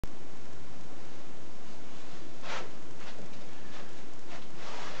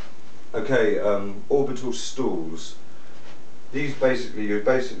Okay, orbital stools. These you're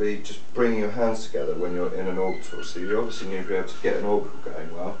basically just bringing your hands together when you're in an orbital, so you obviously need to be able to get an orbital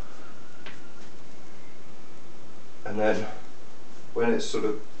going well. And then when it's sort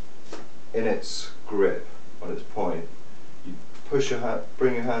of in its grip, on its point, you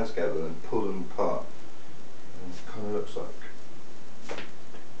bring your hands together and pull them apart. And it kind of looks like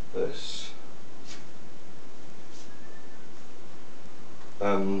this.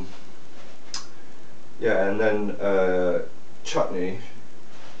 Yeah, and then Chutney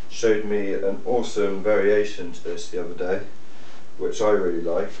showed me an awesome variation to this the other day, which I really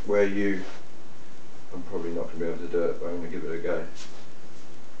like, where I'm probably not going to be able to do it, but I'm going to give it a go.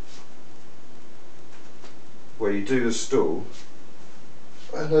 Where you do the stool,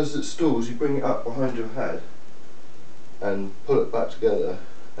 and as it stools you bring it up behind your head and pull it back together,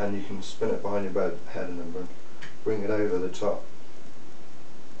 and you can spin it behind your head and then bring it over the top.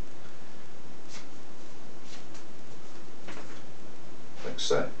 Like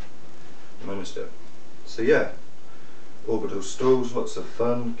so. Managed it. So yeah, orbital stools, lots of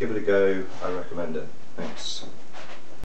fun, give it a go, I recommend it. Thanks.